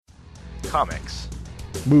comics,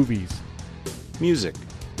 movies, music,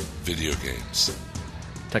 video games,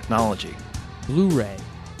 technology, Blu-ray,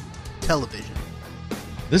 television.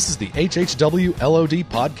 This is the HHW LOD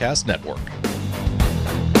Podcast Network.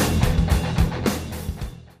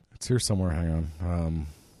 It's here somewhere. Hang on.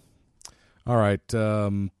 All right.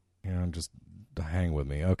 Just hang with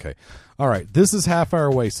me. Okay. All right. This is Half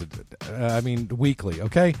Hour Wasted. Weekly.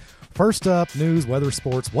 Okay. First up, news, weather,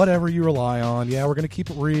 sports, whatever you rely on. Yeah, we're going to keep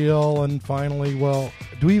it real. And finally,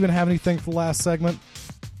 do we even have anything for the last segment?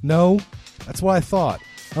 No? That's what I thought.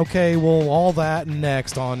 Okay, well, all that and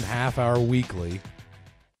next on Half Hour Weekly.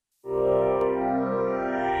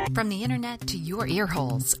 From the internet to your ear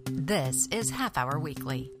holes, this is Half Hour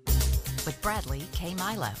Weekly with Bradley K.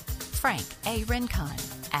 Milo, Frank A. Rincon,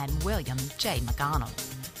 and William J. McConnell.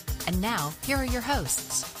 And now, here are your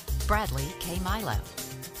hosts, Bradley K. Milo,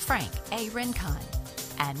 Frank A. Rincon,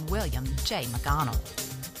 and William J. McConnell.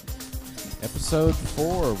 Episode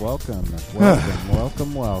 4. Welcome.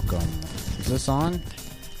 Welcome. Is this on?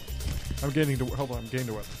 I'm getting to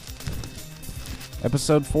it.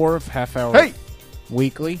 Episode 4 of Half Hour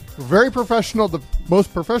Weekly. Very professional, the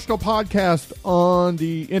most professional podcast on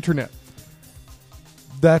the internet.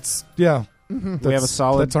 That's, yeah. Mm-hmm. We have a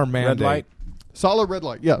solid that's our mandate. red light. Solid red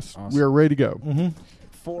light, yes. Awesome. We are ready to go. Mm-hmm.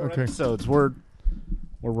 4 episodes. We're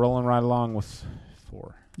rolling right along with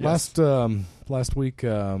 4. Yes. Last week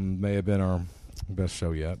may have been our best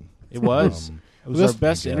show yet. It was. It was our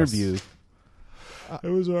best interview.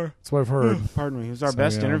 That's what I've heard. Pardon me. It was our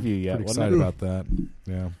best interview yet. Pretty excited about that.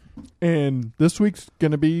 Yeah. And this week's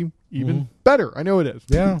going to be even better. I know it is.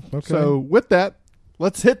 Yeah. Okay. So with that,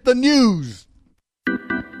 let's hit the news. the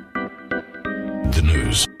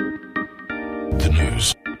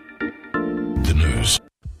news.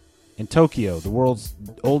 In Tokyo, the world's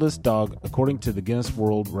oldest dog, according to the Guinness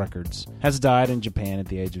World Records, has died in Japan at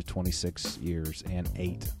the age of 26 years and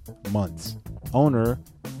 8 months. Owner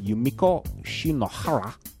Yumiko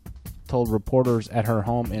Shinohara told reporters at her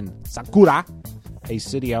home in Sakura, a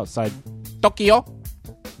city outside Tokyo,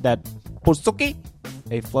 that Pusuki,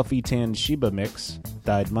 a fluffy tan Shiba mix,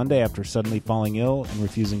 died Monday after suddenly falling ill and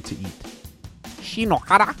refusing to eat.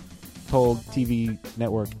 Shinohara told TV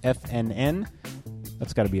network FNN,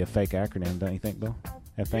 that's got to be a fake acronym, don't you think, Bill?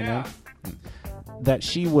 FNN? Yeah. That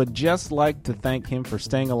she would just like to thank him for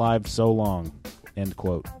staying alive so long, end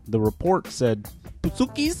quote. The report said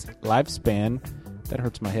Pusuki's lifespan, that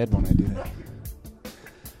hurts my head when I do that.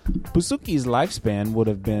 Pusuki's lifespan would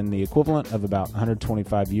have been the equivalent of about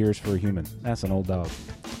 125 years for a human. That's an old dog.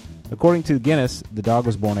 According to Guinness, the dog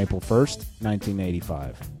was born April 1st,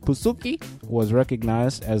 1985. Pusuki was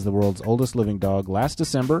recognized as the world's oldest living dog last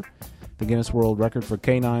December. The Guinness World Record for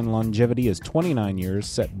canine longevity is 29 years,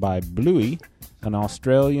 set by Bluey, an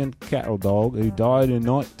Australian cattle dog who died in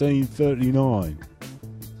 1939.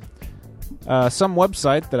 Some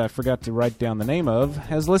website that I forgot to write down the name of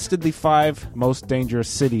has listed the 5 most dangerous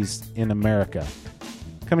cities in America.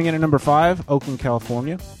 Coming in at number 5, Oakland,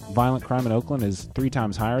 California. Violent crime in Oakland is 3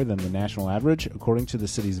 times higher than the national average, according to the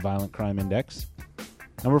city's Violent Crime Index.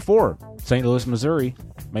 Number 4, St. Louis, Missouri.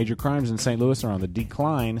 Major crimes in St. Louis are on the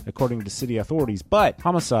decline, according to city authorities, but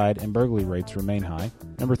homicide and burglary rates remain high.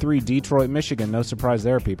 Number 3, Detroit, Michigan. No surprise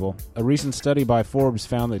there, people. A recent study by Forbes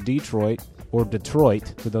found that Detroit, for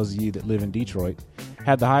those of you that live in Detroit,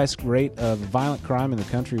 had the highest rate of violent crime in the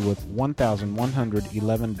country with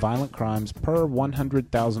 1,111 violent crimes per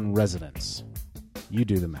 100,000 residents. You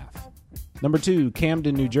do the math. Number 2,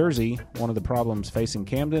 Camden, New Jersey. One of the problems facing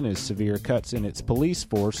Camden is severe cuts in its police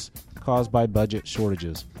force caused by budget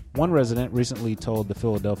shortages. One resident recently told the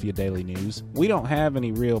Philadelphia Daily News, "We don't have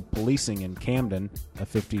any real policing in Camden," a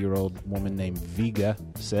 50-year-old woman named Vega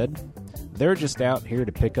said. "They're just out here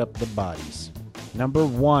to pick up the bodies." Number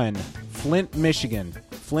 1, Flint, Michigan.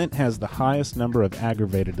 Flint has the highest number of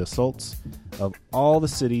aggravated assaults of all the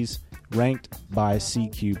cities ranked by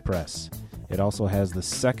CQ Press. It also has the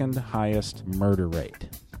second highest murder rate.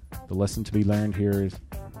 The lesson to be learned here is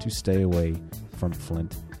to stay away from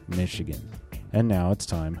Flint, Michigan. And now it's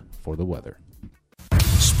time for the weather.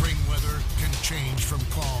 Spring weather can change from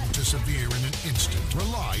calm to severe in an instant.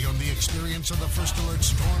 Rely on the experience of the First Alert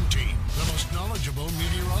Storm Team, the most knowledgeable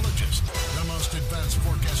meteorologists, the most advanced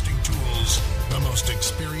forecasting tools, the most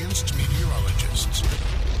experienced meteorologists.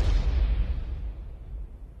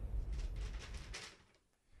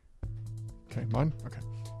 Okay, mine? Okay.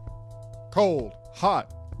 Cold,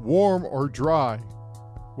 hot, warm, or dry.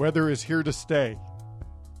 Weather is here to stay.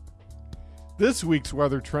 This week's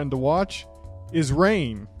weather trend to watch is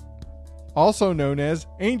rain, also known as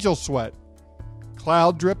angel sweat,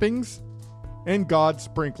 cloud drippings, and God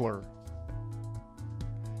sprinkler.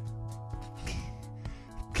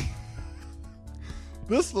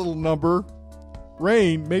 This little number,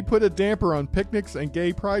 rain, may put a damper on picnics and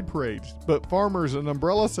gay pride parades, but farmers and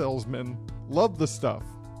umbrella salesmen love the stuff.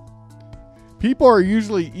 People are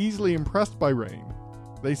usually easily impressed by rain.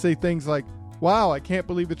 They say things like, wow, I can't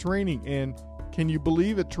believe it's raining, and can you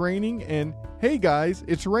believe it's raining, and hey guys,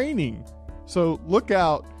 it's raining. So look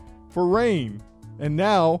out for rain. And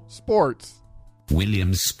now, sports.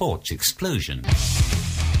 Williams Sports Explosion.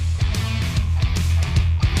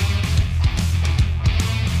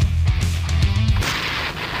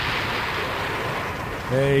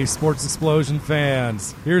 Hey, Sports Explosion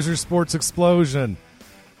fans. Here's your Sports Explosion.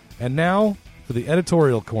 And now for the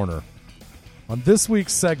editorial corner. On this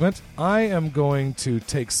week's segment, I am going to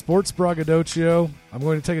take sports braggadocio. I'm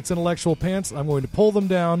going to take its intellectual pants. I'm going to pull them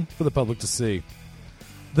down for the public to see.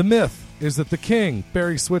 The myth is that the king,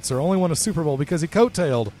 Barry Switzer, only won a Super Bowl because he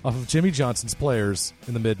coattailed off of Jimmy Johnson's players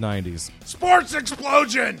in the mid-'90s. Sports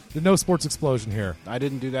Explosion! There's no sports explosion here. I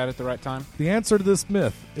didn't do that at the right time. The answer to this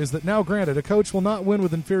myth is that now, granted, a coach will not win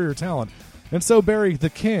with inferior talent, and so Barry, the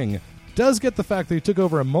king, does get the fact that he took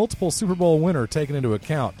over a multiple Super Bowl winner taken into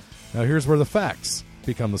account. Now here's where the facts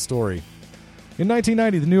become the story. In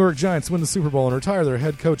 1990, the New York Giants win the Super Bowl and retire their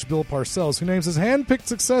head coach Bill Parcells, who names his hand-picked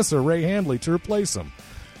successor, Ray Handley, to replace him.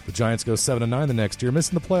 The Giants go 7-9 the next year,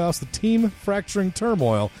 missing the playoffs, the team fracturing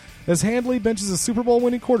turmoil, as Handley benches a Super Bowl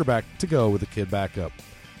winning quarterback to go with the kid backup.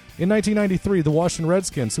 In 1993, the Washington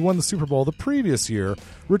Redskins, who won the Super Bowl the previous year,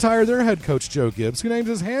 retire their head coach Joe Gibbs, who names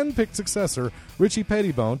his hand-picked successor, Richie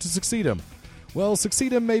Pettibone, to succeed him. Well,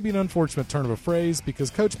 succeed him may be an unfortunate turn of a phrase, because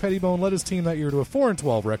Coach Pettibone led his team that year to a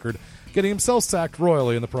 4-12 record, getting himself sacked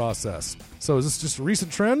royally in the process. So is this just a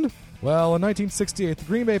recent trend? Well, in 1968, the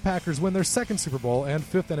Green Bay Packers win their second Super Bowl and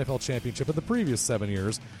fifth NFL championship of the previous 7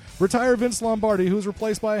 years, retire Vince Lombardi, who was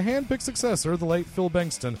replaced by a hand-picked successor, the late Phil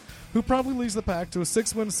Bengtson, who probably leads the pack to a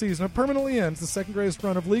 6-win season and permanently ends the second greatest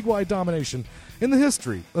run of league-wide domination in the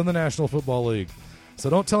history of the National Football League. So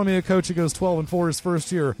don't tell me a coach who goes 12-4 his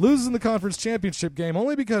first year loses in the conference championship game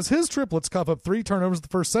only because his triplets cough up 3 turnovers the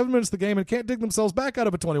first 7 minutes of the game and can't dig themselves back out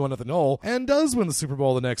of a 21-0 hole, and does win the Super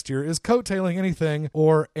Bowl the next year, is coattailing anything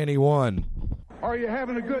or anyone. Are you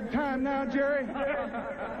having a good time now, Jerry?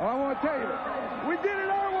 I want to tell you, we did it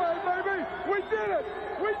our way, baby! We did it!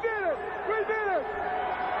 We did it! We did it!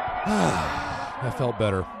 I felt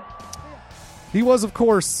better. He was, of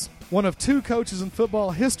course, one of 2 coaches in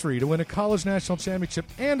football history to win a college national championship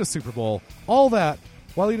and a Super Bowl. All that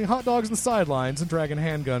while eating hot dogs on the sidelines and dragging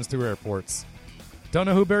handguns through airports. Don't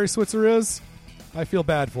know who Barry Switzer is? I feel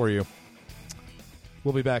bad for you.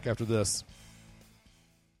 We'll be back after this.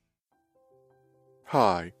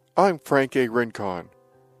 Hi, I'm Frank A. Rincon.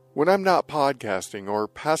 When I'm not podcasting or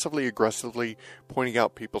passively aggressively pointing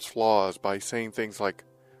out people's flaws by saying things like,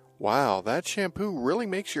 wow, that shampoo really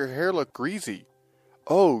makes your hair look greasy.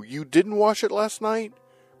 Oh, you didn't wash it last night?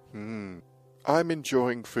 I'm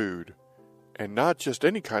enjoying food. And not just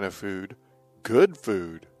any kind of food, good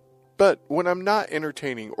food. But when I'm not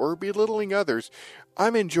entertaining or belittling others,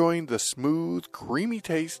 I'm enjoying the smooth, creamy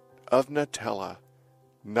taste of Nutella.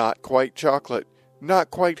 Not quite chocolate, not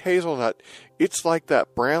quite hazelnut. It's like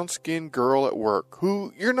that brown-skinned girl at work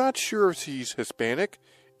who you're not sure if she's Hispanic,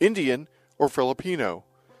 Indian, or Filipino.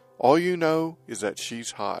 All you know is that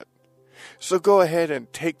she's hot. So go ahead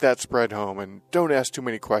and take that spread home and don't ask too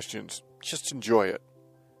many questions. Just enjoy it.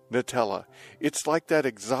 Nutella. It's like that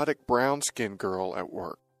exotic brown-skinned girl at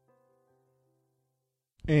work.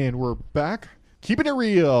 And we're back. Keeping it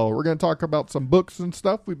real. We're going to talk about some books and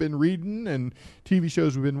stuff we've been reading and TV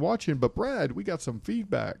shows we've been watching. But, Brad, we got some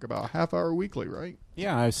feedback about Half Hour Weekly, right?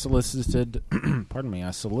 Yeah, I solicited,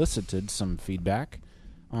 I solicited some feedback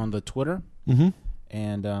on the Twitter. Mm-hmm.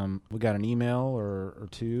 And we got an email or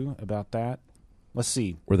 2 about that. Let's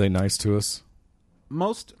see. Were they nice to us?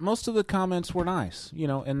 Most of the comments were nice,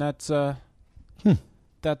 and that's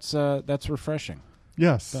refreshing.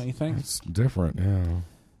 Yes. Don't you think? It's different,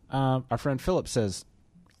 yeah. Our friend Philip says,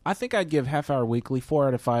 I think I'd give Half Hour Weekly 4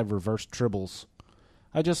 out of 5 reverse tribbles.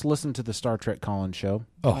 I just listened to the Star Trek call-in show.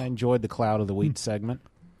 Oh. I enjoyed the Cloud of the Wheat segment.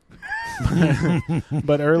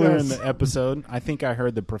 But earlier in the episode, I think I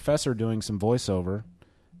heard the professor doing some voiceover.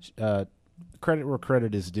 Credit where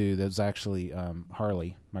credit is due. That was actually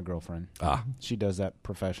Harley, my girlfriend. She does that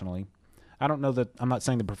professionally. I don't know that. I'm not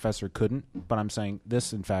saying the professor couldn't, but I'm saying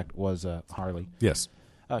this, in fact, was Harley. Yes.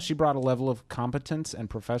 She brought a level of competence and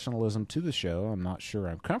professionalism to the show I'm not sure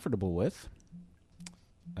I'm comfortable with.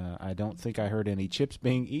 I don't think I heard any chips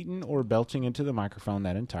being eaten or belching into the microphone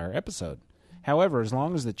that entire episode. However, as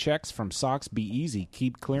long as the checks from Socks Be Easy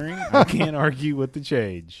keep clearing, I can't argue with the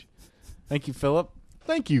change. Thank you, Philip.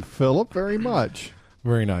 Thank you, Philip, very much.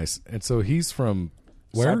 Very nice. And so he's from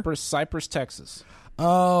Where? Cypress, Texas.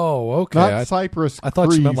 Oh, okay. Not Cyprus. I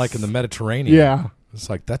thought you meant Greece. like in the Mediterranean. Yeah. It's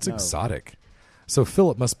like, that's No. exotic. So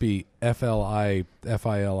Philip must be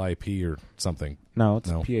F-L-I-P or something. No, it's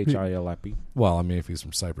No. Philip. Well, I mean, if he's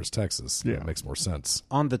from Cyprus, Texas, Yeah. it makes more sense.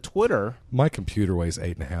 On the Twitter, My computer weighs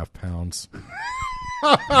 8.5 pounds.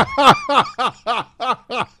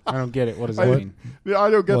 I don't get it. What does that mean? Yeah, I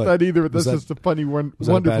don't get What? that either, but Was that's that- just a funny one. Was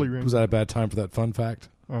that, a Wonderfully bad, random. was that a bad time for that fun fact?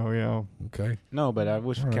 Oh, yeah. Okay. No, but I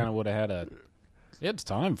wish we kind of would have had a. It's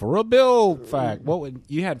time for a Bill fact. What would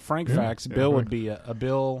you had Frank facts? Bill would be a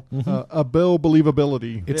Bill. A Bill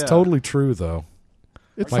believability. It's Yeah. totally true, though.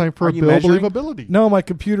 It's Like, time for are a you Bill measuring? believability. No, my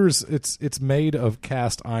computer's it's made of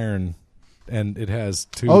cast iron, and it has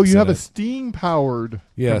tubes. Oh, you have in a it. steam-powered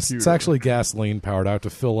Yes, computer. it's actually gasoline powered. I have to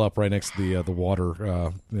fill up right next to the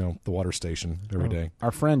water, the water station every day.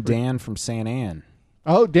 Our friend Dan from San Ann.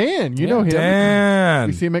 Oh, Dan. You know him. Dan,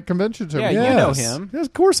 We see him at conventions every Yeah, year. you know him. Yes,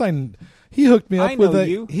 of course He hooked me up I with know a.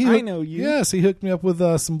 you. He I hooked- know you. Yes, he hooked me up with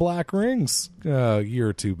some black rings a year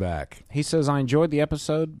or two back. He says, I enjoyed the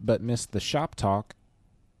episode, but missed the shop talk.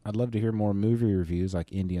 I'd love to hear more movie reviews like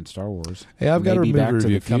Indie and Star Wars. Hey, I've got a Maybe movie Back to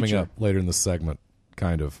review the coming Future. up later in the segment.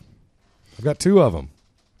 Kind of. I've got 2 of them.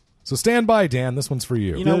 So stand by, Dan. This one's for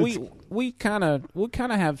you. You know, we kind of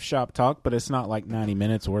have shop talk, but it's not like 90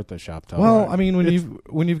 minutes worth of shop talk. Well, I mean,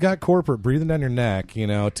 when you've got corporate breathing down your neck,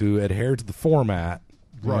 to adhere to the format,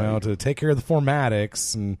 Right. to take care of the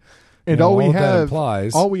formatics, and all we all that have,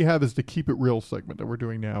 implies. all we have is the Keep It Real segment that we're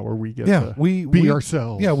doing now, where we get to we be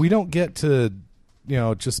ourselves. Yeah, we don't get to,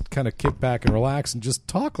 just kind of kick back and relax and just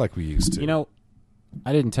talk like we used to. You know,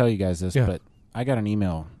 I didn't tell you guys this, Yeah. but I got an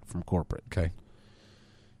email from corporate. Okay.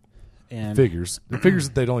 And It figures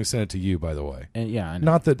that they'd only send it to you, by the way. And yeah, I know.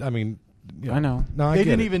 Not that, I mean. I know. No, I They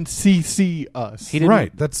get didn't it. even CC us. He didn't-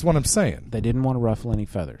 Right, that's what I'm saying. They didn't want to ruffle any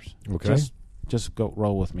feathers. Okay. Just go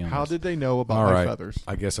roll with me on How this. did they know about All my right. feathers?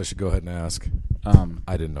 I guess I should go ahead and ask.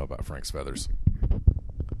 I didn't know about Frank's feathers.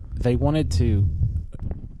 They wanted to.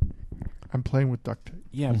 I'm playing with duct tape.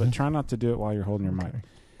 Yeah, but try not to do it while you're holding your mic.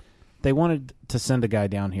 They wanted to send a guy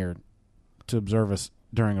down here to observe us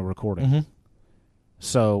during a recording.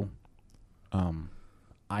 So,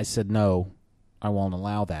 I said no, I won't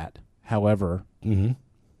allow that. However,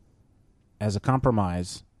 as a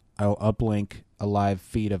compromise, I'll uplink a live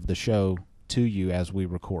feed of the show to you as we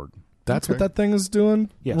record. That's Okay. what that thing is doing?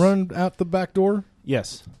 Yes. Run out the back door?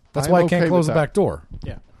 Yes. That's I'm why I okay can't close with the that. back door.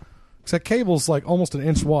 Yeah. Because that cable's like almost an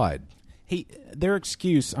inch wide. Their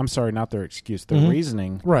excuse, I'm sorry, not their excuse, their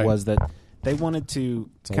reasoning Right. was that they wanted to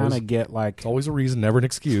kind always- of get like, It's always a reason, never an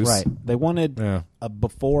excuse. right, they wanted Yeah. a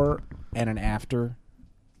before and an after.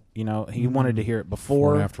 He wanted to hear it Before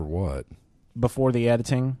before and after what? before the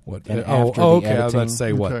editing. What? And Oh, after okay. the I was about to editing.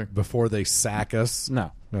 say what? Okay. Before they sack us?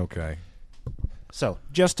 No. Okay. So,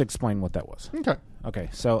 just explain what that was. Okay. Okay,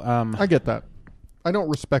 so I get that. I don't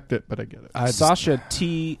respect it, but I get it. Sasha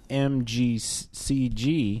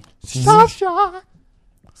TMGCG. Sasha!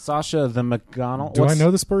 Sasha the McDonald. Do I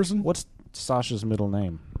know this person? What's Sasha's middle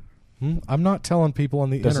name? I'm not telling people on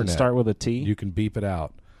the Does internet. it start with a T? You can beep it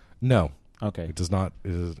out. No. Okay. It does not.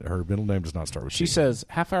 Her middle name does not start with She T. says,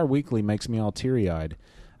 Half Hour Weekly makes me all teary-eyed.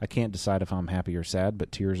 I can't decide if I'm happy or sad,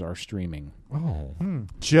 but tears are streaming. Oh.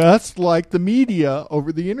 Just like the media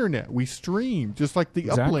over the internet. We stream, just like the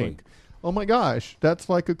Exactly. uplink. Oh my gosh, that's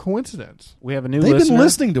like a coincidence. We have a new They've listener. been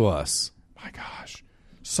listening to us. My gosh.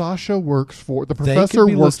 Sasha works for, the They professor could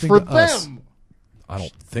be works listening for to us. them. I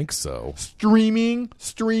don't think so. Streaming.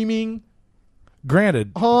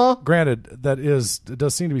 Granted, Huh? that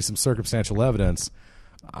does seem to be some circumstantial evidence.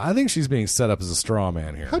 I think she's being set up as a straw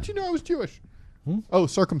man here. How'd you know I was Jewish? Oh,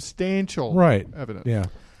 circumstantial Right. evidence. Yeah.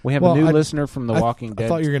 We have Well, a new I- listener from The Walking I Dead.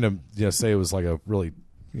 thought you were going to say it was like a really,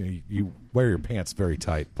 you wear your pants very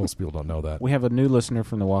tight. Most people don't know that. We have a new listener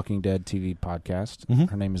from the Walking Dead TV podcast. Mm-hmm.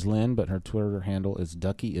 Her name is Lynn, but her Twitter handle is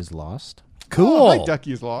Ducky is Lost. Cool. Oh, hi,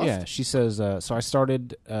 Ducky is lost. Yeah, she says, so I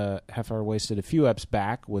started Half Hour Wasted a few eps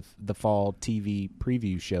back with the fall TV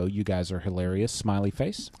preview show. You guys are hilarious. Smiley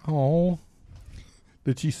face. Oh,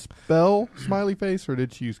 Did she spell smiley face or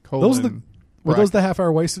did she use colon? were those the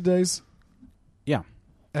half-hour wasted days? Yeah.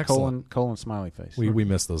 Excellent. Colon smiley face. We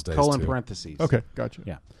missed those days colon too. parentheses. Okay, gotcha.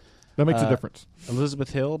 Yeah. That makes a difference.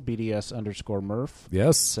 Elizabeth Hill, BDS_Murph.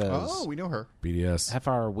 Yes. Says, Oh, we know her. BDS. Half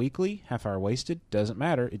Hour Weekly, Half Hour Wasted, doesn't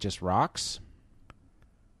matter. It just rocks.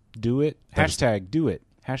 Do it. Hashtag do it.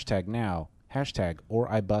 Hashtag now. Hashtag or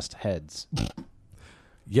I bust heads.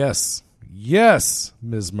 Yes. Yes,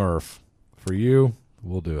 Ms. Murph. For you,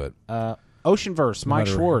 we'll do it. Oceanverse, Mike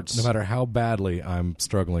Schwartz. No matter how badly I'm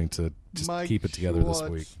struggling to just Mike keep it together this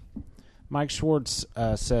Schwartz. week. Mike Schwartz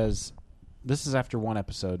says, This is after one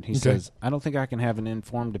episode. He says, I don't think I can have an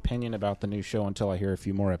informed opinion about the new show until I hear a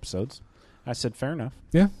few more episodes. I said, fair enough.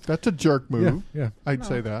 Yeah. That's a jerk move. Yeah. I'd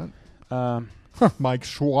say that. Mike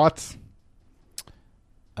Schwartz.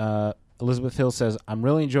 Elizabeth Hill says, I'm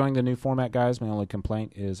really enjoying the new format, guys. My only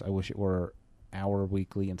complaint is I wish it were hour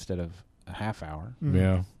weekly instead of a half hour.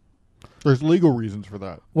 Yeah. There's legal reasons for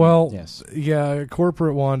that. Well, Yes. yeah,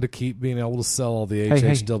 corporate wanted to keep being able to sell all the Hey,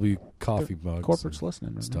 HHW coffee mugs. Corporate's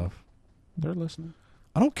listening. Right stuff. now. They're listening.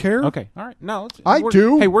 I don't care. Okay. All right. No. I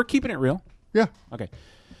do. Hey, we're keeping it real. Yeah. Okay.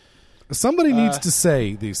 Somebody needs to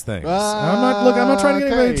say these things. I'm not trying to get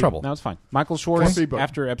anybody in trouble. No, it's fine. Michael Schwartz, Coffee book.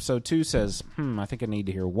 after episode 2, says, I think I need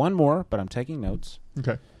to hear one more, but I'm taking notes.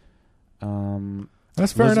 Okay.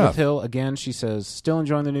 That's fair Elizabeth enough. Hill, again, she says, still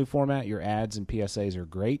enjoying the new format. Your ads and PSAs are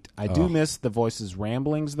great. I do miss the voices'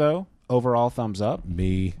 ramblings, though. Overall, thumbs up.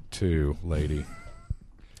 Me too, lady.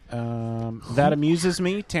 That amuses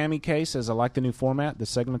me. Tammy K says, I like the new format. The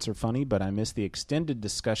segments are funny, but I miss the extended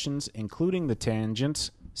discussions, including the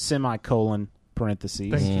tangents, semicolon,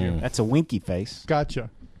 parentheses. Thank you. That's a winky face. Gotcha.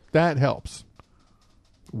 That helps.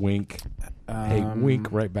 Wink. Hey,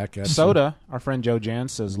 wink right back at you. Soda, our friend Joe Jan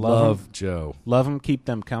says, Love Joe. Love them, keep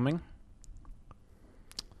them coming.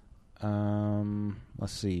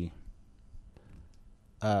 Let's see.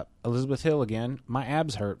 Elizabeth Hill again. My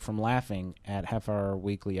abs hurt from laughing at Half Hour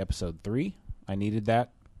Weekly episode 3. I needed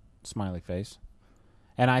that. Smiley face.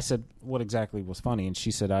 And I said, what exactly was funny? And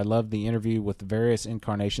she said, I loved the interview with the various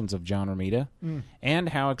incarnations of John Romita and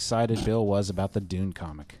how excited Bill was about the Dune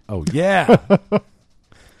comic. Oh, yeah.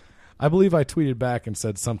 I believe I tweeted back and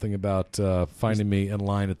said something about finding me in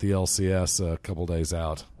line at the LCS a couple days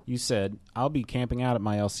out. You said, I'll be camping out at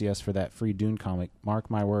my LCS for that free Dune comic.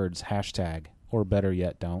 Mark my words, hashtag. Or better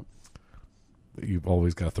yet, don't. You've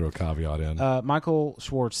always got to throw a caveat in. Michael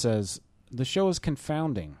Schwartz says, the show is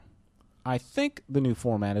confounding. I think the new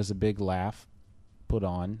format is a big laugh put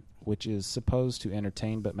on, which is supposed to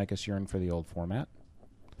entertain but make us yearn for the old format.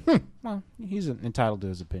 Well, he's entitled to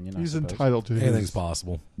his opinion, He's I suppose. entitled to Anything's his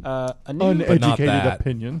possible. A new uneducated that.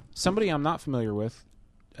 opinion. somebody I'm not familiar with,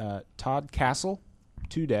 Todd Castle,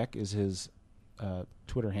 2Deck is his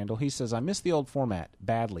Twitter handle. He says, I miss the old format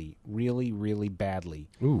badly, really, really badly.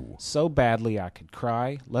 Ooh. So badly I could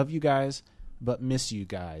cry. Love you guys, but miss you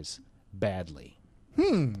guys badly.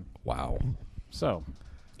 Wow. So,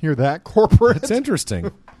 Hear that, corporate? It's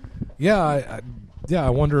interesting. Yeah, I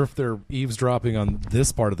wonder if they're eavesdropping on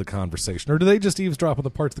this part of the conversation, or do they just eavesdrop on the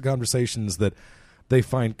parts of the conversations that they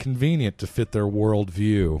find convenient to fit their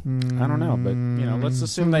worldview? I don't know, but let's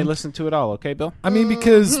assume they listen to it all, okay, Bill? I mean,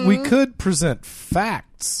 because we could present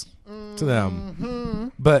facts to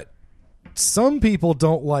them, but some people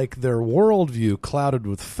don't like their worldview clouded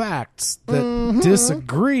with facts that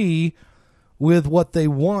disagree with what they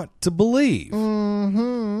want to believe.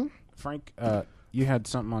 Frank, you had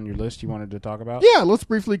something on your list you wanted to talk about? Yeah, let's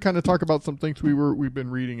briefly kind of talk about some things we've been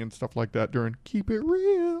reading and stuff like that during Keep It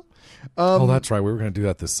Real. Oh, that's right. We were going to do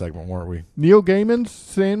that this segment, weren't we? Neil Gaiman's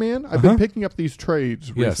Sandman. I've been picking up these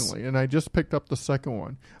trades Yes. recently, and I just picked up the second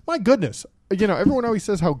one. My goodness. Everyone always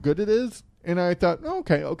says how good it is, and I thought,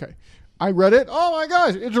 okay. I read it. Oh my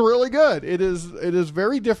gosh, it's really good. It is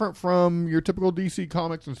very different from your typical DC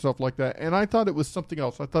comics and stuff like that. And I thought it was something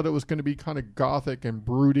else. I thought it was going to be kind of gothic and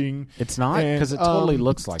brooding. It's not, because it totally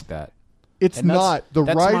looks like that. It's And that's- not. The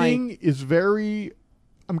that's writing is very.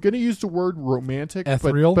 I'm going to use the word romantic,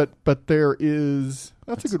 Ethereal? but there is.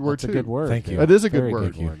 That's a good word That's too. a good word. Thank you. That is a good Very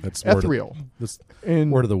word. good word. That's Ethereal. That's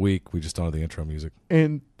And word of the week. We just don't have the intro music.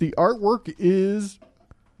 and the artwork is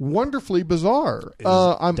wonderfully bizarre.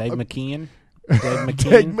 I'm Dave McKean? Dave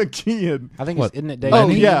McKean? McKean. I think What? isn't it Dave Oh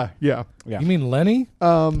McKean? yeah. Yeah. You mean Lenny?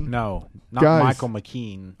 No, not Guys. Michael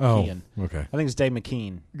McKean. Oh, Kean. okay. I think it's Dave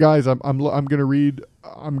McKean. Guys, I'm gonna read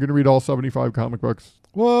all 75 comic books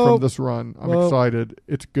Whoa. from this run. I'm Whoa. excited.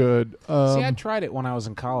 It's good. See, I tried it when I was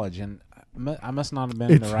in college, and I must not have been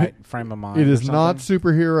in the It's- right frame of mind. it or is not something.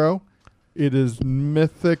 superhero. It is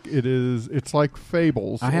mythic. It's like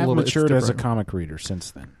fables. I a have little- it's matured as a different. comic reader since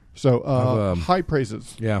then. So I've, high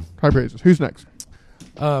praises. Yeah. High praises. Who's next?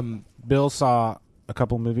 Bill saw a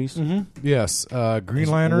couple movies. Yes. Green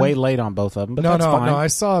Lantern. Way late on both of them, but no, that's no, fine. no.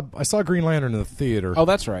 I saw Green Lantern in the theater. Oh,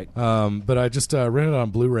 that's right. But I just rented it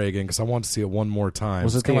on Blu-ray again because I wanted to see it one more time.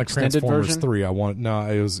 Was it It's kinda the like extended Transformers version? 3?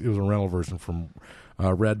 It was a rental version from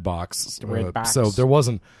Redbox. Redbox. So there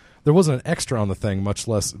wasn't an extra on the thing, much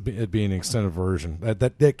less it being an extended version.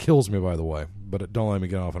 That kills me, by the way. But don't let me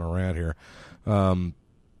get off on a rant here.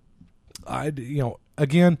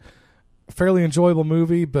 Again, fairly enjoyable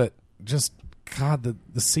movie, but just God, the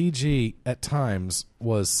CG at times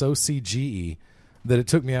was so CG-y that it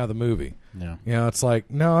took me out of the movie. Yeah. You know, it's like,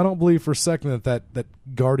 no, I don't believe for a second that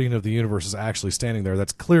Guardian of the Universe is actually standing there.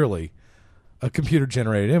 That's clearly a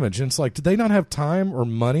computer-generated image. And it's like, did they not have time or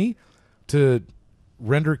money to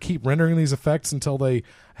keep rendering these effects until they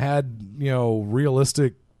had,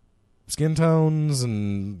 realistic skin tones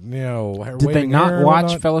and, Did they not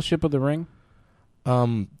watch Fellowship of the Ring?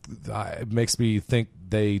 It makes me think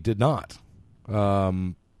they did not.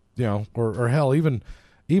 Or hell, even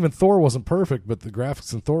Thor wasn't perfect, but the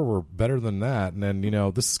graphics in Thor were better than that. And then,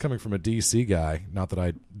 this is coming from a DC guy. Not that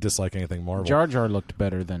I dislike anything Marvel. Jar Jar looked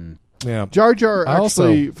better than... Yeah, Jar Jar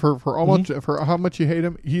actually, for how much you hate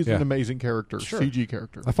him, he's an amazing character, sure. CG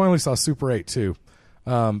character. I finally saw Super 8 too.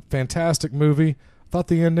 Fantastic movie. Thought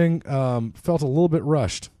the ending felt a little bit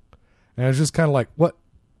rushed, and it was just kind of like, what?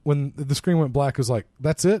 When the screen went black, it was like,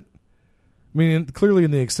 that's it. I mean, clearly in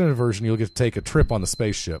the extended version, you'll get to take a trip on the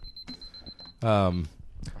spaceship. I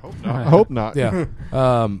hope not. Yeah.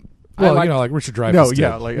 Like Richard Dreyfuss. No, did.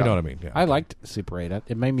 yeah, like, you know what I mean. Yeah. I liked Super 8.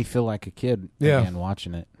 It made me feel like a kid again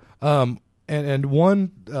watching it. And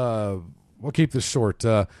one, we'll keep this short.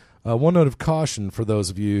 One note of caution for those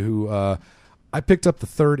of you who, I picked up the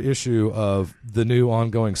 3rd issue of the new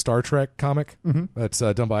ongoing Star Trek comic that's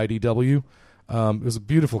done by IDW. It was a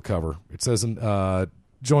beautiful cover. It says,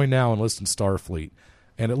 "Join now, enlist in Starfleet,"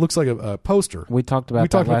 and it looks like a poster. We talked about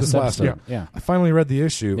this last episode. year. Yeah. I finally read the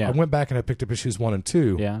issue. Yeah. I went back and I picked up issues 1 and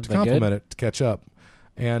 2 to complement it, to catch up,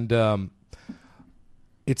 and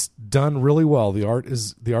it's done really well. The art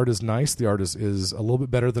is nice. The art is a little bit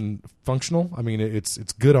better than functional. I mean, it's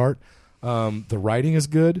good art. The writing is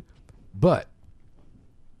good, but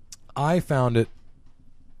I found it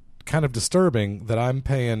kind of disturbing that I'm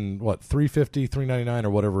paying $3.50, $3.99 or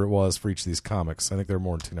whatever it was for each of these comics. I think they're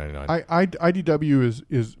more than $2.99. IDW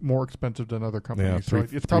is more expensive than other companies. So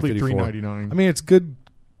it's probably $3.99. I mean, it's good.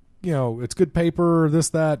 It's good paper. This,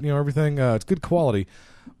 that, everything. It's good quality,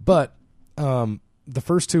 but the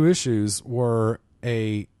first 2 issues were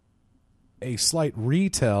a slight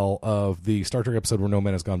retell of the Star Trek episode Where No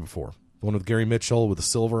Man Has Gone Before. The one with Gary Mitchell with the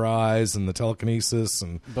silver eyes and the telekinesis,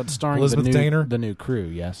 but starring Elizabeth Daner. The new crew,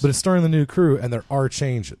 yes. But it's starring the new crew, and there are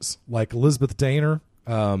changes. Like Elizabeth Daner,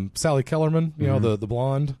 Sally Kellerman, the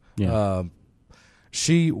blonde. Yeah.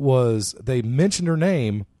 They mentioned her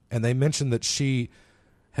name, and they mentioned that she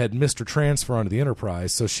had missed her transfer onto the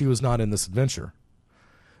Enterprise, so she was not in this adventure.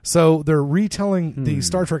 So they're retelling the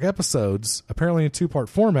Star Trek episodes, apparently in a 2-part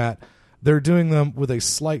format. They're doing them with a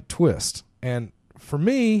slight twist. And for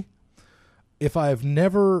me, if I've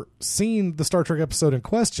never seen the Star Trek episode in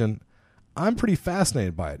question, I'm pretty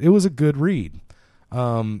fascinated by it. It was a good read.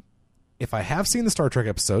 If I have seen the Star Trek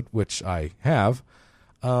episode, which I have,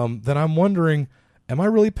 then I'm wondering, am I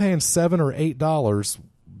really paying $7 or $8,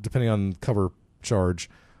 depending on cover charge,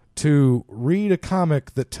 to read a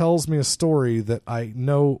comic that tells me a story that I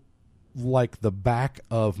know like the back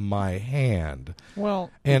of my hand?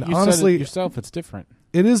 Well, and you honestly, said it yourself, it's different.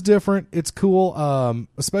 It is different. It's cool,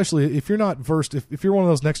 especially if you're not versed. If you're one of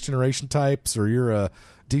those Next Generation types, or you're a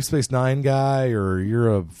Deep Space Nine guy, or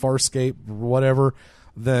you're a Farscape or whatever,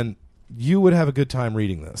 then you would have a good time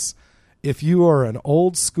reading this. If you are an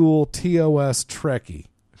old school TOS Trekkie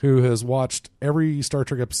who has watched every Star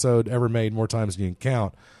Trek episode ever made more times than you can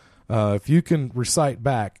count, if you can recite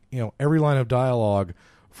back, every line of dialogue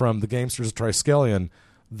from the Gamesters of Triskelion,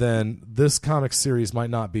 then this comic series might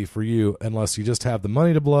not be for you unless you just have the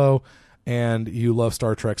money to blow and you love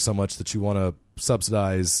Star Trek so much that you want to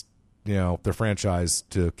subsidize, their franchise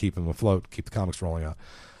to keep them afloat, keep the comics rolling out.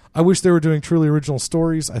 I wish they were doing truly original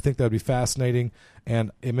stories. I think that would be fascinating,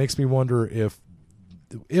 and it makes me wonder if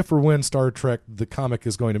or when Star Trek, the comic,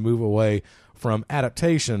 is going to move away from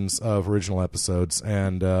adaptations of original episodes.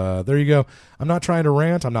 And there you go. I'm not trying to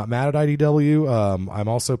rant. I'm not mad at IDW. I'm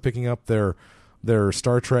also picking up their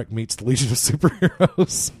Star Trek meets the Legion of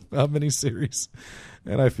Superheroes miniseries,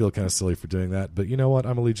 and I feel kind of silly for doing that. But you know what?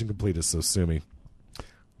 I'm a Legion completist, so sue me.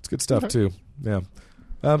 It's good stuff too. Yeah.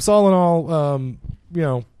 So all in all,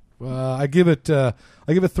 I give it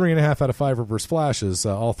 3.5 out of 5 Reverse Flashes.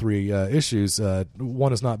 All 3 issues.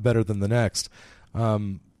 One is not better than the next,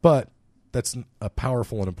 but that's a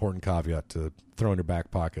powerful and important caveat to throw in your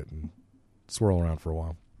back pocket and swirl around for a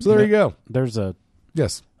while. So there you go. There's a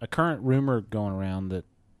current rumor going around that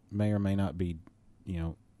may or may not be,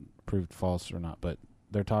 proved false or not, but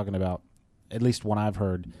they're talking about, at least one I've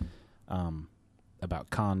heard, about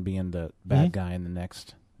Khan being the bad guy in the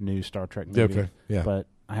next new Star Trek movie. Okay, yeah. But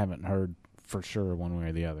I haven't heard for sure one way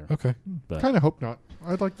or the other. Okay. Kind of hope not.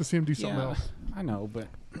 I'd like to see him do something else. I know, but...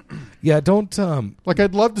 don't...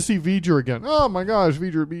 I'd love to see V'ger again. Oh, my gosh,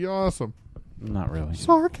 V'ger would be awesome. Not really.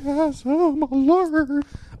 Sarcasm alert.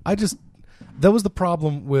 That was the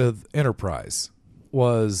problem with Enterprise.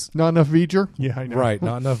 Was Not enough V'ger? Yeah, I know. right,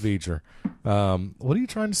 not enough V'ger. What are you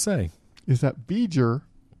trying to say? Is that V'ger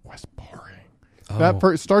was boring. Oh.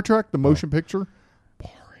 That Star Trek, the motion picture,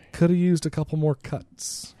 boring. Could have used a couple more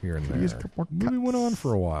cuts here and there. Used a couple more Movie cuts. went on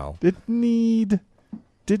for a while. Didn't need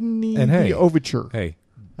And hey, the overture Hey,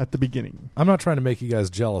 at the beginning. I'm not trying to make you guys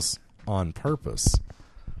jealous on purpose,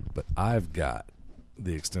 but I've got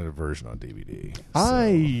the extended version on DVD.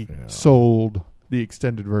 I sold the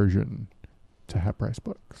extended version to Half Price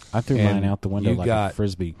Books. I threw And mine out the window you like got a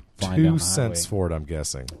frisbee flying down 2 the cents highway. for it, I'm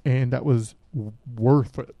guessing. And that was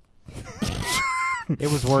worth it. It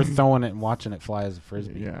was worth throwing it and watching it fly as a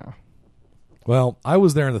frisbee. Yeah. Well, I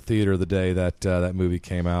was there in the theater the day that that movie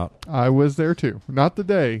came out. I was there too. Not the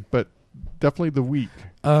day, but definitely the week.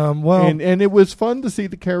 Well, and it was fun to see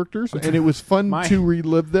the characters, and it was fun My- to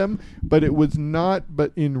relive them, but it was not,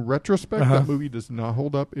 but in retrospect, that movie does not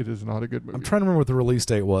hold up. It is not a good movie. I'm trying to remember what the release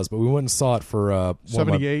date was, but we went and saw it for one of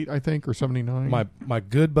 78, I think, or 79. my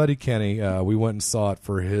good buddy Kenny. We went and saw it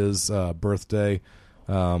for his birthday,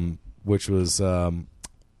 which was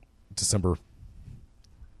December.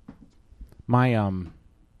 My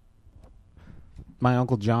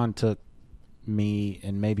Uncle John took me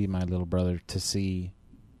and maybe my little brother to see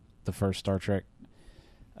the first Star Trek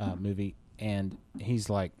movie, and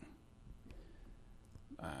he's like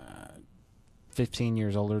 15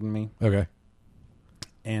 years older than me, Okay.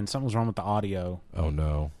 and something was wrong with the audio, Oh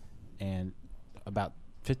no. and about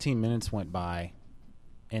 15 minutes went by,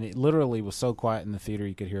 and it literally was so quiet in the theater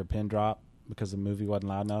you could hear a pin drop because the movie wasn't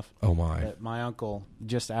loud enough. Oh my. But my uncle,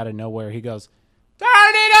 just out of nowhere, he goes, "Turn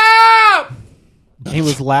it up!" He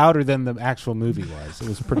was louder than the actual movie was. It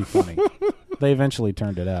was pretty funny. They eventually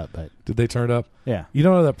turned it up, but Did they turn it up? yeah. You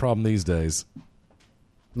don't have that problem these days.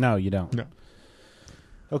 No, you don't. No.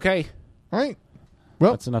 Okay. All right.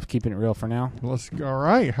 Well, That's enough keeping it real for now. all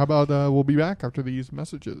right. How about we'll be back after these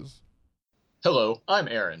messages. Hello, I'm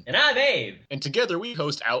Aaron. And I'm Abe. And together we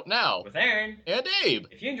host Out Now. With Aaron. And Abe.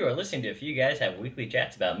 If you enjoy listening to a few guys have weekly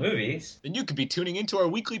chats about movies, Then you could be tuning into our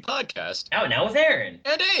weekly podcast. Out Now with Aaron.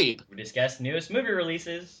 And Abe. We discuss the newest movie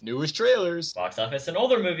releases, Newest trailers. box office and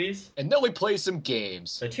older movies. And then we play some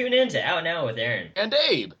games. So tune in to Out Now with Aaron. And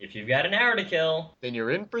Abe. If you've got an hour to kill, Then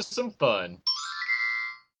you're in for some fun.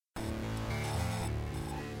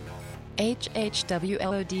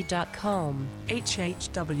 HHWLOD.com.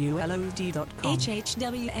 HHWLOD.com.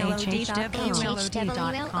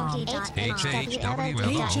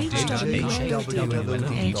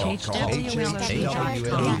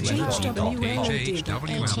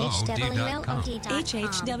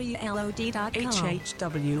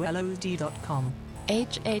 HHWLOD.com.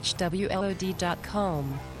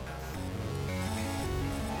 HHWLOD.com.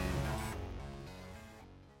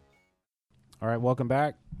 All right, welcome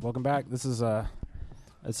back. Welcome back. This is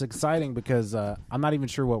it's exciting because I'm not even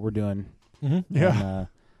sure what we're doing. Mm-hmm. Yeah.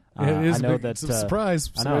 It is I know big, that it's a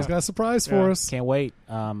surprise. I know. Somebody's got a surprise for us. Can't wait.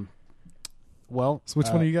 Well, So which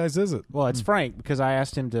one of you guys is it? Well, it's Frank because I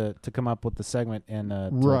asked him to come up with the segment and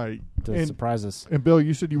Right. to And- surprise us. And Bill,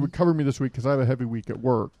 you said you would cover me this week because I have a heavy week at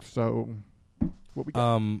work. So, what we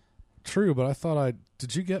got? True, but I thought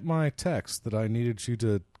did you get my text that I needed you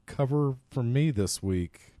to cover for me this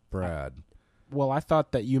week, Brad? Well, I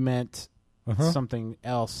thought that you meant Uh-huh. something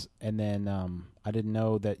else, and then I didn't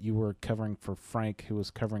know that you were covering for Frank, who was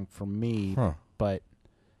covering for me. Huh. But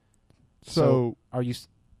So- are you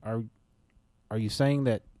saying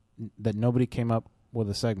that nobody came up with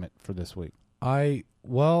a segment for this week? I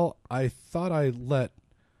thought I let.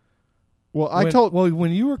 Well,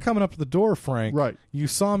 when you were coming up to the door, Frank, Right. You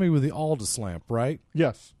saw me with the Aldous lamp, right?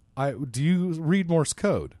 Yes. Do you read Morse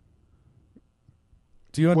code?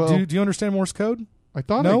 Do you Well- do you understand Morse code? I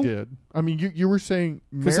thought No? I did. I mean, you were saying,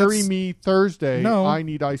 'Cause marry that's- me Thursday, No. I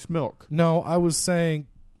need ice milk. No, I was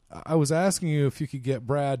asking you if you could get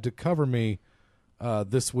Brad to cover me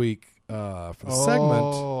this week for the segment.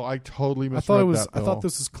 Oh, I totally misread I that, Bill. thought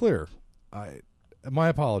this was clear. My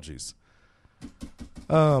apologies.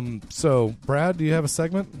 So Brad, do you have a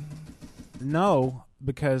segment? No,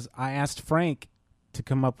 because I asked Frank to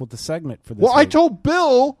come up with the segment for this Well, I week. told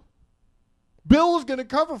Bill was going to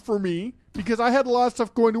cover for me because I had a lot of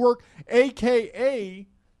stuff going to work, a.k.a.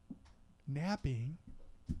 napping.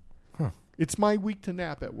 Huh. It's my week to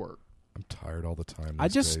nap at work. I'm tired all the time. I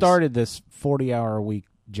these just days. started this 40-hour-a-week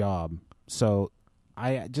job, so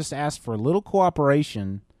I just asked for a little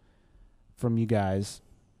cooperation from you guys,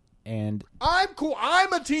 and I'm cool.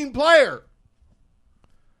 I'm a team player.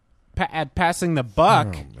 at passing the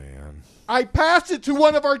buck. Oh man, I passed it to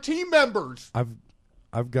one of our team members.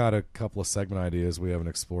 I've got a couple of segment ideas we haven't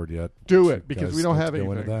explored yet. Do You it, because guys we don't like have to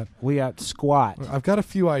go anything. into that. We got squat. I've got a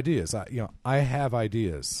few ideas. I have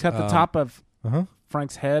ideas. Cut the top of Uh-huh.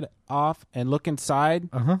 Frank's head off and look inside,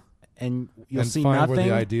 and you'll And see find nothing. where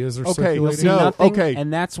the ideas are Okay, You'll circulating. see No, nothing, okay.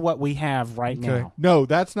 and that's what we have right Okay. now. No,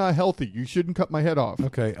 that's not healthy. You shouldn't cut my head off.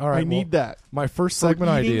 Okay, all right. I need that. My first For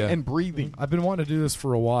segment eating idea. and breathing I've been wanting to do this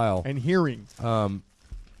for a while. and hearing.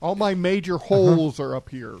 All my major holes are up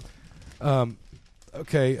here.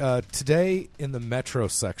 Okay, today in the Metro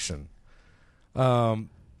section,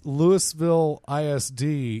 Louisville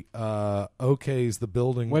ISD okays the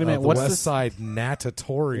building Wait a minute, of the what's West this? Side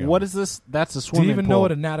Natatorium. What is this? That's a Do swimming you even pool. know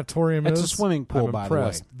what a natatorium That's is? a swimming pool, I'm by the way.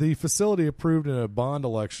 impressed. The facility approved in a bond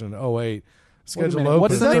election in 08. Scheduled minute, to open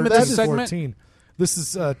what's the name of this 2014. This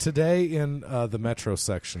is today in the Metro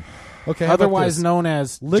section. Okay, how about Otherwise this? known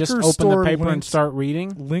as Liquor just open store the paper and linked- start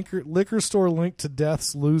reading. Liquor store linked to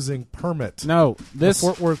deaths losing permit. No, this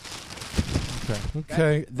Fort Worth.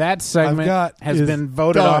 Okay. that segment I've got has is been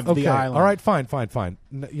voted done. off the Okay. island. All right, fine.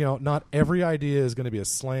 Not every idea is going to be a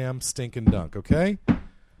slam, stinking dunk. Okay.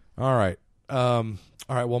 All right.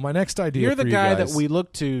 All right. Well, my next idea. You're the for you guy guys, that we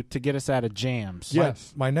look to get us out of jams.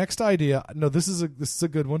 Yes. My next idea. No, this is a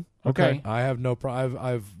good one. Okay. I have no problem.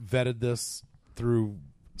 I've vetted this through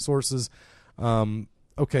sources.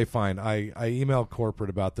 Okay, fine. I emailed corporate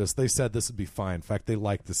about this. They said this would be fine. In fact, they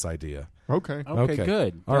like this idea. Okay. Okay,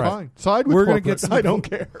 good. All right. Fine. Side with We're gonna corporate. get some. I don't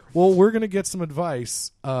care. Well, we're gonna get some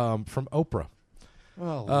advice from Oprah.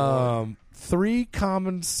 Oh, Lord. 3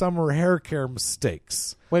 common summer hair care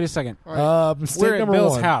mistakes. Wait a second. Mistake We're at number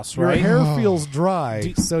Bill's 1. house, right? Your hair feels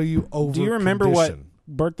dry, so you over. Do you remember what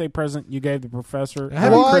birthday present you gave the professor?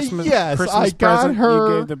 Why, Christmas, yes, Christmas I got present her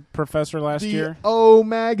you gave the professor last the year. O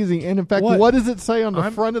magazine. And in fact, What? what does it say on the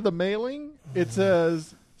front of the mailing? It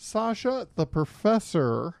says, Sasha, the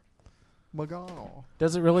Professor McGonnell.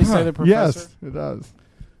 Does it really say the professor? Yes, it does.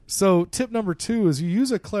 So, tip number 2 is you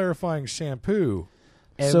use a clarifying shampoo.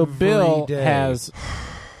 So every Bill day. has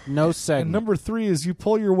no segment. And number 3 is you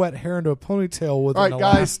pull your wet hair into a ponytail with All an right,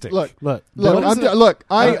 guys, elastic. look. Look, Look, What is it? look.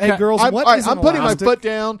 Hey, girls, I'm, what all right, is I'm an putting elastic? my foot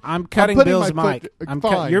down. I'm cutting putting Bill's my mic. foot- I'm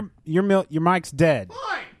fine. your mic's dead.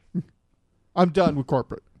 I'm done with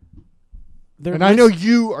corporate. They're And I know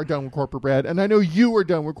you are done with corporate, Brad. And I know you are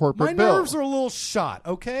done with corporate, My Bill. nerves are a little shot,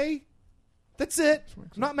 okay? That's it. I'm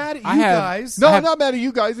not mad at you I have- guys. No, I'm not mad at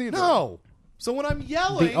you guys either. No. So when I'm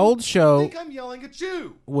yelling, The old show I think I'm yelling at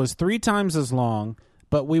you. was 3 times as long,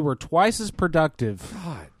 but we were twice as productive.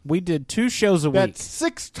 God. We did 2 shows a week. That's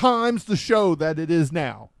 6 times the show that it is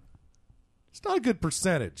now. It's not a good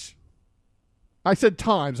percentage. I said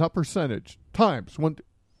times, not percentage. Times.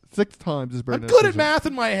 6 times is better I'm than good a at math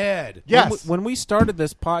in my head. Yes. When we started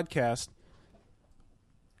this podcast,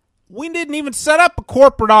 we didn't even set up a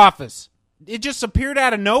corporate office. It just appeared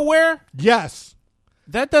out of nowhere. Yes.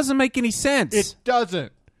 That doesn't make any sense. It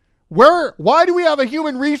doesn't. Why do we have a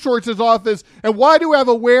human resources office and why do we have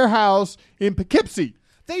a warehouse in Poughkeepsie?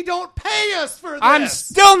 They don't pay us for this. I'm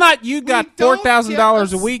still not. You got We don't $4,000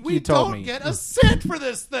 a get week. We You told don't me. get a cent for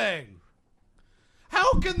this thing.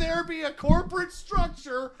 How can there be a corporate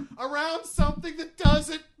structure around something that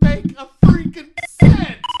doesn't make a freaking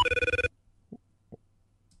cent?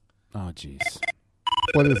 Oh, jeez.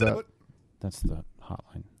 What is that? That's the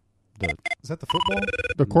hotline. Is that the football?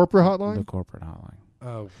 The corporate hotline? The corporate hotline.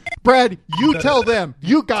 Oh, Brad, you better tell them.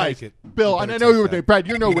 You guys. take it. Bill, You and I better know take you're with that. me. Brad,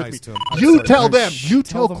 you're no Be with nice me. to 'em. I'm You sorry. tell I'm them. sh- You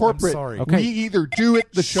tell tell them I'm corporate. sorry. Okay. We either do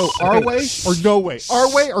it the show our way or no way.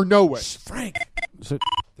 Our way or no way. Frank. So,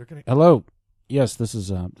 They're gonna. hello. Yes, this is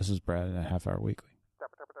Brad at a Half Hour Weekly.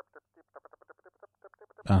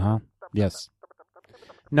 Yes.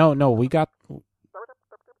 No, we got.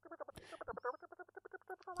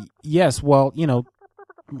 Yes, well,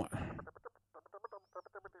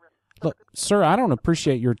 look, sir, I don't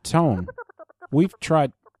appreciate your tone. We've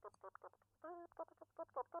tried.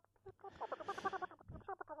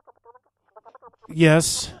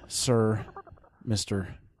 Yes, sir, Mr.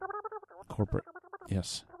 Corporate.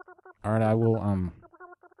 Yes. All right, I will. All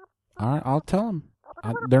right, I'll tell them.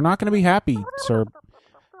 They're not going to be happy, sir.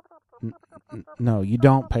 No, you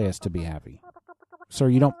don't pay us to be happy, sir.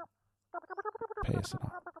 You don't pay us at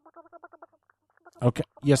all. Okay.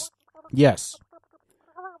 Yes. Yes.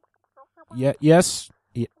 Yeah. Yes.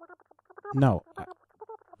 Yeah. No.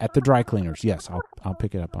 At the dry cleaners. Yes, I'll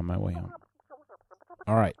pick it up on my way home.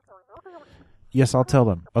 All right. Yes, I'll tell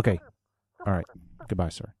them. Okay. All right. Goodbye,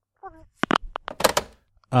 sir.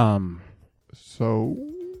 So,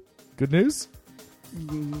 Good news?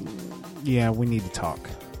 Yeah, we need to talk.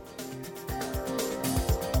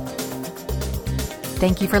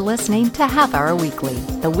 Thank you for listening to Half Hour Weekly,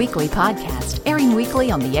 the weekly podcast airing weekly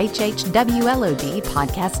on the HHWLOD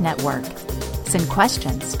Podcast Network. Send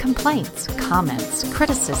questions, complaints, comments,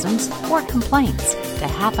 criticisms, or complaints to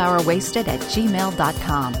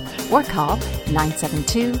halfhourwasted@gmail.com or call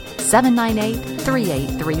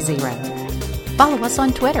 972-798-3830. Follow us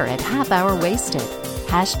on Twitter at halfhourwasted.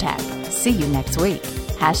 #, see you next week.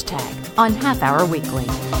 #, on Half Hour Weekly.